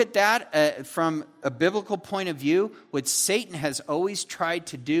you look at that from a biblical point of view, what Satan has always tried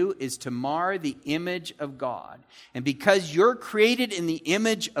to do is to mar the image of God. And because you're created in the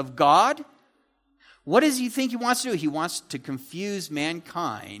image of God, what does he think he wants to do? He wants to confuse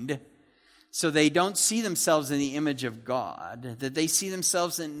mankind so they don't see themselves in the image of God, that they see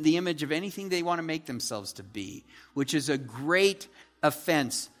themselves in the image of anything they want to make themselves to be, which is a great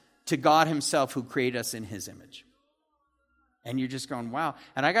offense to God himself who created us in his image. And you're just going, wow.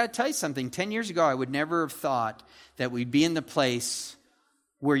 And I got to tell you something. 10 years ago, I would never have thought that we'd be in the place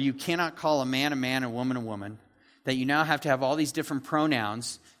where you cannot call a man, a woman, a woman, that you now have to have all these different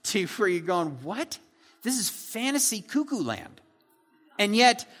pronouns to where you're going, what? This is fantasy cuckoo land. And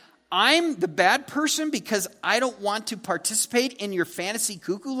yet, I'm the bad person because I don't want to participate in your fantasy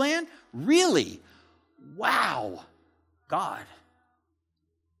cuckoo land? Really? Wow. God.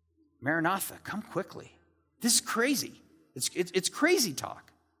 Maranatha, come quickly. This is crazy. It's crazy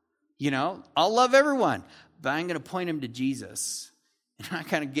talk. You know, I'll love everyone, but I'm going to point them to Jesus. And I'm not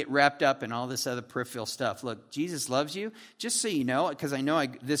going to get wrapped up in all this other peripheral stuff. Look, Jesus loves you. Just so you know, because I know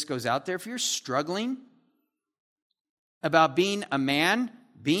this goes out there. If you're struggling about being a man,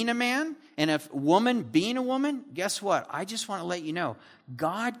 and a woman being a woman, guess what? I just want to let you know,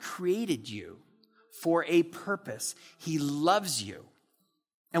 God created you for a purpose. He loves you.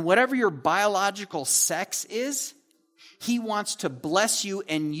 And whatever your biological sex is, he wants to bless you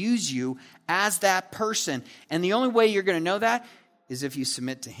and use you as that person. And the only way you're going to know that is if you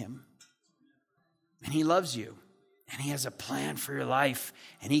submit to him. And he loves you. And he has a plan for your life.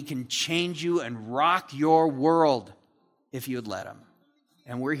 And he can change you and rock your world if you would let him.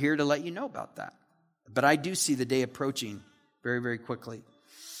 And we're here to let you know about that. But I do see the day approaching very, very quickly.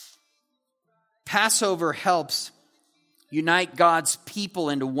 Passover helps unite God's people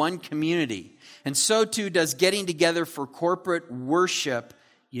into one community. And so too does getting together for corporate worship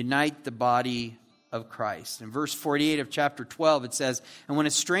unite the body of Christ. In verse 48 of chapter 12 it says, "And when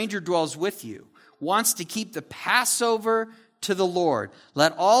a stranger dwells with you, wants to keep the Passover to the Lord,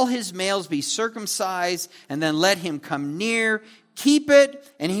 let all his males be circumcised, and then let him come near, keep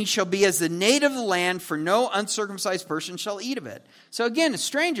it, and he shall be as the native of the land, for no uncircumcised person shall eat of it." So again, a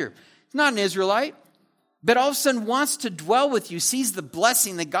stranger, not an Israelite, but all of a sudden wants to dwell with you, sees the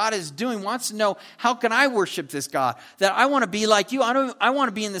blessing that God is doing, wants to know, how can I worship this God? That I want to be like you. I want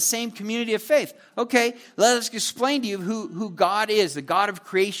to be in the same community of faith. Okay, let us explain to you who God is, the God of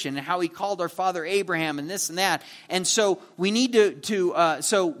creation, and how he called our father Abraham and this and that. And so we need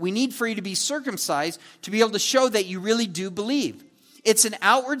we need for you to be circumcised to be able to show that you really do believe. It's an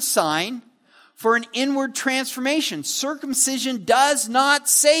outward sign for an inward transformation. Circumcision does not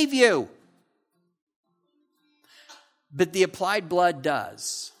save you. But the applied blood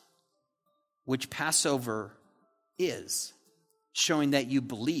does, which Passover is, showing that you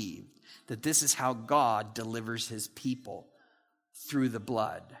believe that this is how God delivers his people, through the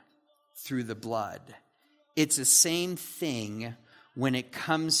blood. Through the blood. It's the same thing when it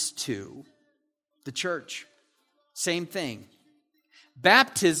comes to the church. Same thing.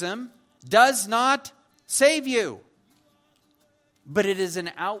 Baptism does not save you, but it is an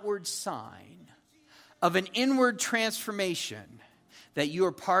outward sign of an inward transformation that you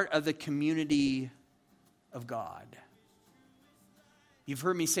are part of the community of God. You've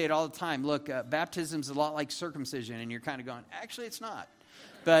heard me say it all the time. Look, baptism's a lot like circumcision, and you're kind of going, actually it's not.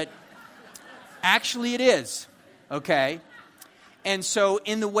 But actually it is, okay? And so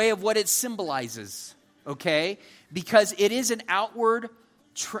in the way of what it symbolizes, okay? Because it is an outward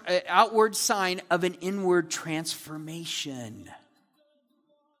sign of an inward transformation,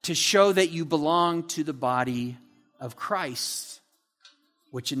 to show that you belong to the body of Christ,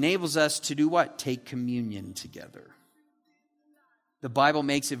 which enables us to do what? Take communion together. The Bible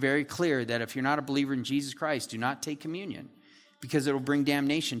makes it very clear that if you're not a believer in Jesus Christ, do not take communion, because it will bring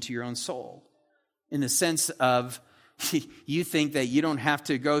damnation to your own soul. In the sense of, you think that you don't have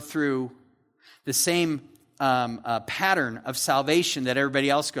to go through the same pattern of salvation that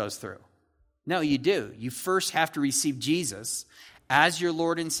everybody else goes through. No, you do. You first have to receive Jesus as your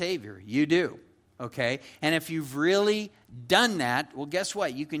Lord and Savior. You do, okay? And if you've really done that, well, guess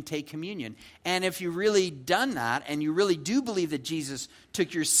what? You can take communion. And if you've really done that, and you really do believe that Jesus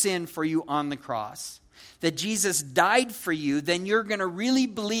took your sin for you on the cross, that Jesus died for you, then you're going to really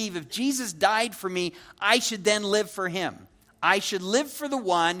believe, if Jesus died for me, I should then live for him. I should live for the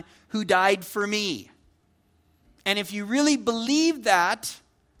one who died for me. And if you really believe that,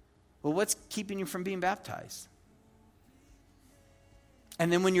 well, what's keeping you from being baptized?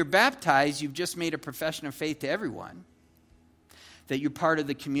 And then when you're baptized, you've just made a profession of faith to everyone that you're part of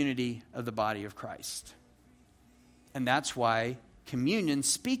the community of the body of Christ. And that's why communion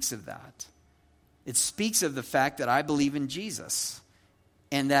speaks of that. It speaks of the fact that I believe in Jesus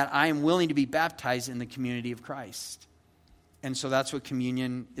and that I am willing to be baptized in the community of Christ. And so that's what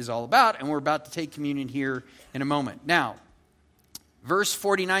communion is all about, and we're about to take communion here in a moment. Now, verse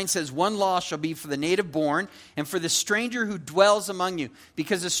 49 says, one law shall be for the native born and for the stranger who dwells among you.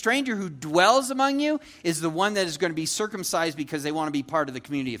 Because the stranger who dwells among you is the one that is going to be circumcised because they want to be part of the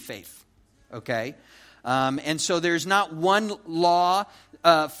community of faith. Okay? And so there's not one law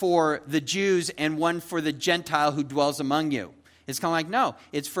for the Jews and one for the Gentile who dwells among you. It's kind of like, no,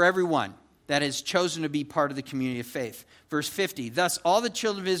 it's for everyone that has chosen to be part of the community of faith. Verse 50, thus all the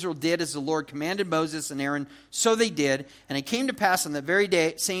children of Israel did as the Lord commanded Moses and Aaron, so they did. And it came to pass on the very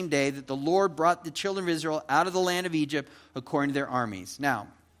same day that the Lord brought the children of Israel out of the land of Egypt according to their armies. Now,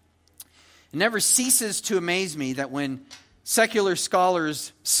 it never ceases to amaze me that when secular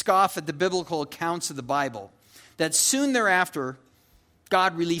scholars scoff at the biblical accounts of the Bible, that soon thereafter,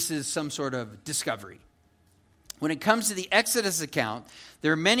 God releases some sort of discovery. When it comes to the Exodus account,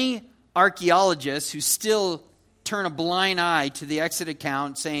 there are many archaeologists who still turn a blind eye to the Exodus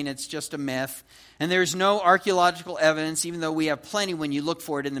account, saying it's just a myth. And there's no archaeological evidence, even though we have plenty when you look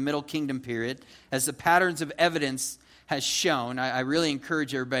for it in the Middle Kingdom period, as the patterns of evidence has shown. I really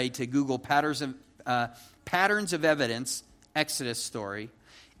encourage everybody to Google patterns of evidence, Exodus story,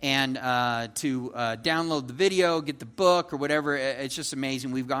 and to download the video, get the book, or whatever. It's just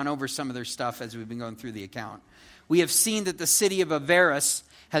amazing. We've gone over some of their stuff as we've been going through the account. We have seen that the city of Avaris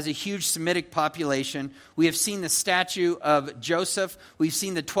has a huge Semitic population. We have seen the statue of Joseph. We've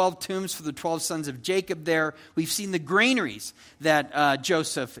seen the 12 tombs for the 12 sons of Jacob there. We've seen the granaries that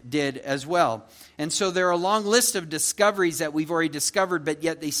Joseph did as well. And so there are a long list of discoveries that we've already discovered, but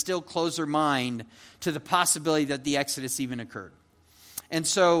yet they still close their mind to the possibility that the Exodus even occurred. And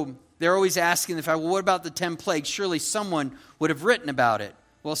so they're always asking the fact, well, what about the 10 plagues? Surely someone would have written about it.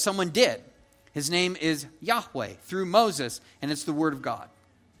 Well, someone did. His name is Yahweh through Moses, and it's the Word of God.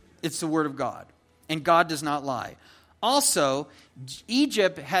 It's the Word of God. And God does not lie. Also,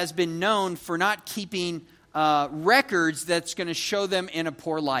 Egypt has been known for not keeping records that's going to show them in a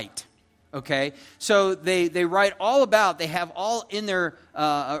poor light. Okay? So they write all about, they have all in their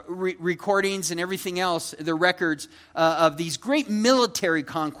recordings and everything else, their records of these great military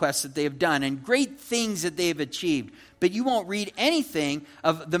conquests that they have done and great things that they have achieved. But you won't read anything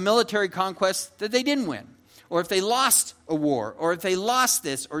of the military conquests that they didn't win. Or if they lost a war, or if they lost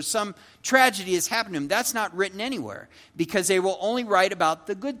this, or some tragedy has happened to them, that's not written anywhere. Because they will only write about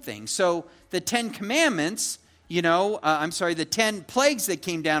the good things. So the 10 commandments, the 10 plagues that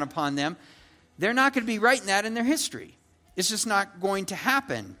came down upon them, they're not going to be writing that in their history. It's just not going to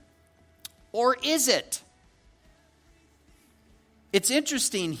happen. Or is it? It's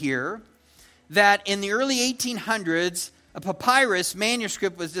interesting here that in the early 1800s, a papyrus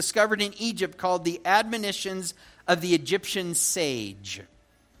manuscript was discovered in Egypt called the Admonitions of the Egyptian Sage,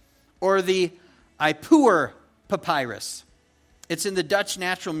 or the Ipuwer papyrus. It's in the Dutch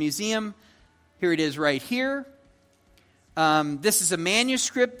Natural Museum. Here it is right here. This is a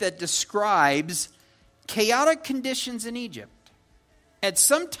manuscript that describes chaotic conditions in Egypt. At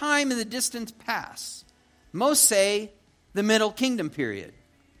some time in the distant past, most say the Middle Kingdom period,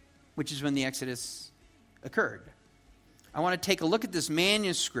 which is when the Exodus occurred. I want to take a look at this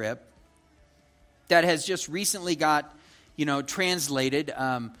manuscript that has just recently got, translated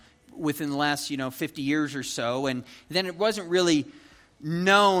within the last, 50 years or so. And then it wasn't really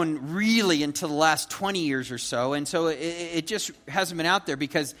known really until the last 20 years or so. And so it just hasn't been out there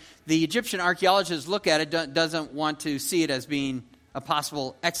because the Egyptian archaeologists look at it, doesn't want to see it as being a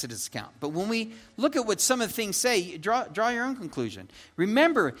possible Exodus account. But when we look at what some of the things say, draw your own conclusion.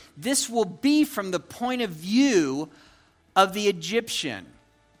 Remember, this will be from the point of view of the Egyptian.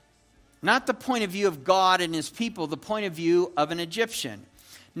 Not the point of view of God and his people, the point of view of an Egyptian.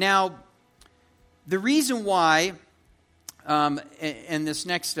 Now, the reason why, and this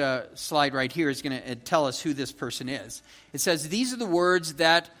next slide right here is going to tell us who this person is. It says, these are the words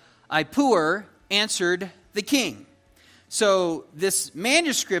that Ipuwer answered the king. So this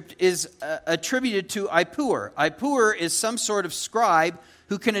manuscript is attributed to Ipuwer. Ipuwer is some sort of scribe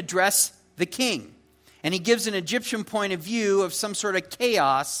who can address the king. And he gives an Egyptian point of view of some sort of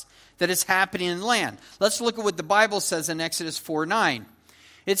chaos that is happening in the land. Let's look at what the Bible says in Exodus 4:9.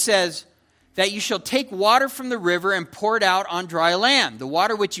 It says that you shall take water from the river and pour it out on dry land. The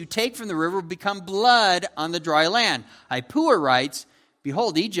water which you take from the river will become blood on the dry land. Ipuwer writes,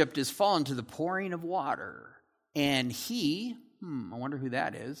 behold, Egypt is fallen to the pouring of water. And he, I wonder who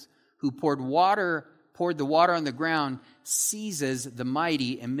that is, who poured the water on the ground, seizes the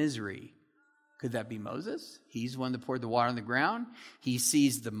mighty in misery. Could that be Moses? He's the one that poured the water on the ground. He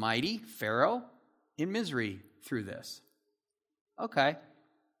sees the mighty Pharaoh in misery through this. Okay,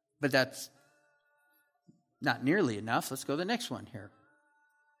 but that's not nearly enough. Let's go to the next one here.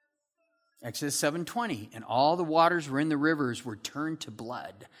 Exodus 7:20, and all the waters were in the rivers were turned to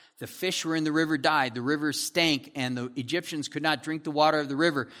blood. The fish were in the river died. The river stank, and the Egyptians could not drink the water of the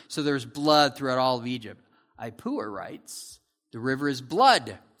river, so there was blood throughout all of Egypt. Ipuwer writes, the river is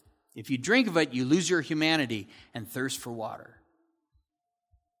blood. If you drink of it, you lose your humanity and thirst for water.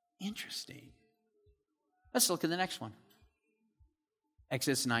 Interesting. Let's look at the next one.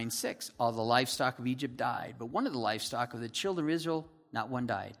 Exodus 9:6, all the livestock of Egypt died, but one of the livestock of the children of Israel, not one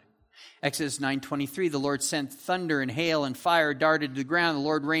died. Exodus 9:23, the Lord sent thunder and hail and fire darted to the ground. The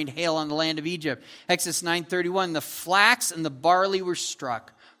Lord rained hail on the land of Egypt. Exodus 9:31, the flax and the barley were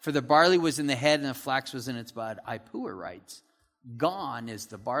struck, for the barley was in the head and the flax was in its bud. Ipuwer writes, gone is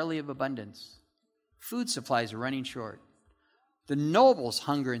the barley of abundance. Food supplies are running short. The nobles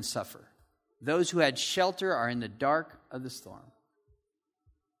hunger and suffer. Those who had shelter are in the dark of the storm.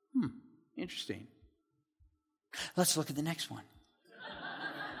 Interesting. Let's look at the next one.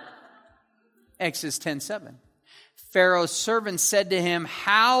 Exodus 10:7. Pharaoh's servants said to him,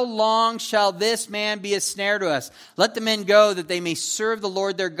 how long shall this man be a snare to us? Let the men go that they may serve the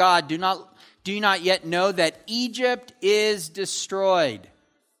Lord their God. Do you not yet know that Egypt is destroyed?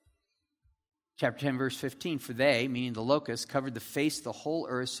 Chapter 10, verse 15, for they, meaning the locusts, covered the face of the whole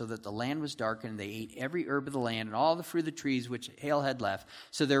earth so that the land was darkened. They ate every herb of the land and all the fruit of the trees which hail had left.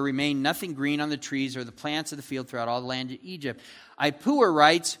 So there remained nothing green on the trees or the plants of the field throughout all the land of Egypt. Ipuwer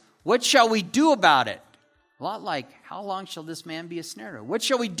writes, what shall we do about it? A lot like, how long shall this man be a snare to us? What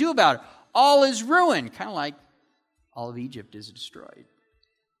shall we do about it? All is ruined. Kind of like all of Egypt is destroyed.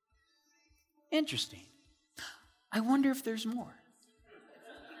 Interesting. I wonder if there's more.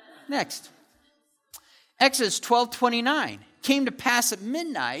 Next. Exodus 12:29. Came to pass at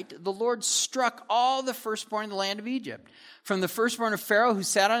midnight, the Lord struck all the firstborn in the land of Egypt, from the firstborn of Pharaoh who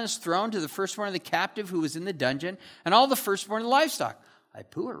sat on his throne to the firstborn of the captive who was in the dungeon, and all the firstborn of the livestock.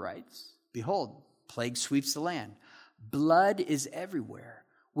 Ipuwer writes, behold, plague sweeps the land. Blood is everywhere,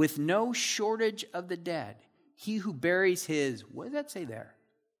 with no shortage of the dead. He who buries his, what does that say there?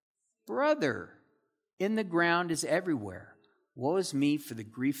 Brother in the ground is everywhere. Woe is me for the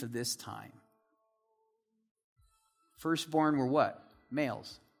grief of this time. Firstborn were what?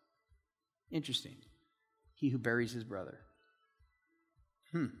 Males. Interesting. He who buries his brother.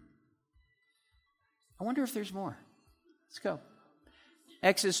 I wonder if there's more. Let's go.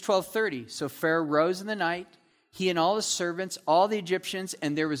 Exodus 12:30. So Pharaoh rose in the night, he and all his servants, all the Egyptians,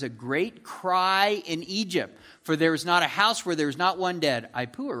 and there was a great cry in Egypt, for there was not a house where there was not one dead.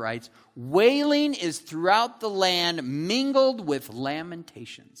 Ipuwer writes, wailing is throughout the land, mingled with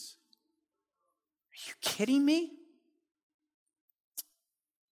lamentations. Are you kidding me?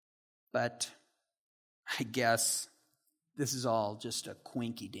 But I guess this is all just a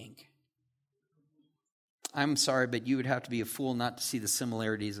quinky dink. I'm sorry, but you would have to be a fool not to see the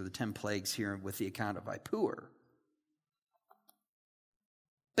similarities of the 10 plagues here with the account of Ipuwer.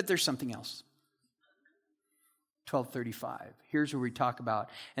 But there's something else. 12:35. Here's where we talk about,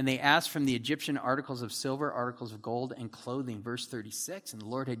 and they asked from the Egyptian articles of silver, articles of gold, and clothing. Verse 36, and the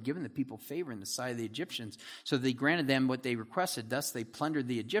Lord had given the people favor in the sight of the Egyptians, so they granted them what they requested. Thus they plundered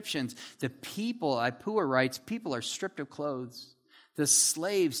the Egyptians. The people, Ipuwer writes, people are stripped of clothes. The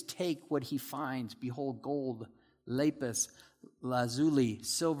slaves take what he finds. Behold, gold, lapis, lazuli,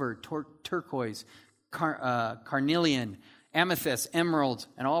 silver, turquoise, carnelian, amethyst, emeralds,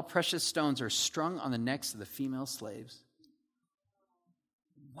 and all precious stones are strung on the necks of the female slaves.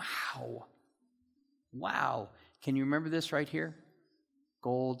 Wow. Wow. Can you remember this right here?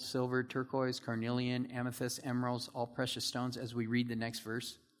 Gold, silver, turquoise, carnelian, amethyst, emeralds, all precious stones, as we read the next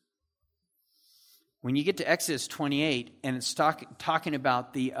verse. When you get to Exodus 28, and it's talking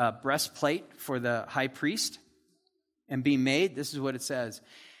about the breastplate for the high priest and being made, this is what it says.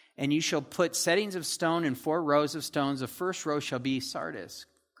 And you shall put settings of stone in 4 rows of stones. The first row shall be sardius,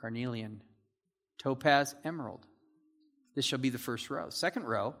 carnelian, topaz, emerald. This shall be the first row. Second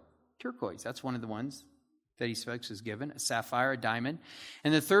row, turquoise. That's one of the ones that he speaks is given. A sapphire, a diamond.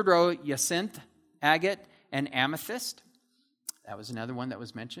 And the third row, jacinth, agate, and amethyst. That was another one that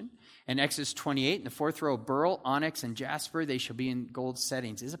was mentioned. And Exodus 28, in the 4th row, beryl, onyx, and jasper, they shall be in gold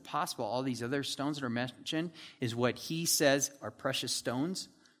settings. Is it possible all these other stones that are mentioned is what he says are precious stones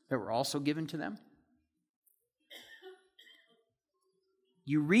that were also given to them?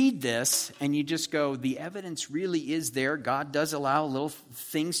 You read this and you just go, the evidence really is there. God does allow little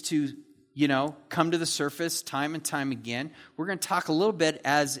things to come to the surface time and time again. We're going to talk a little bit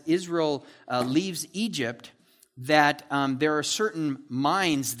as Israel leaves Egypt that there are certain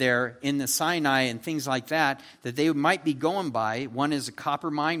mines there in the Sinai and things like that they might be going by. One is a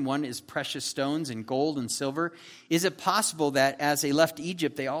copper mine, one is precious stones and gold and silver. Is it possible that as they left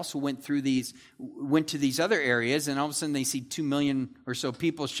Egypt, they also went to these other areas, and all of a sudden they see 2 million or so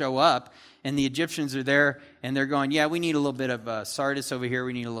people show up, and the Egyptians are there, and they're going, yeah, we need a little bit of sardis over here,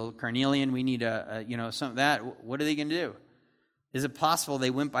 we need a little carnelian, we need some of that. What are they going to do? Is it possible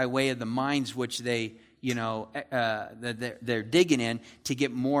they went by way of the mines which they they're digging in to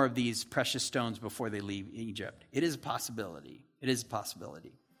get more of these precious stones before they leave Egypt? It is a possibility. It is a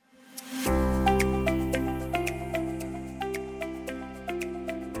possibility.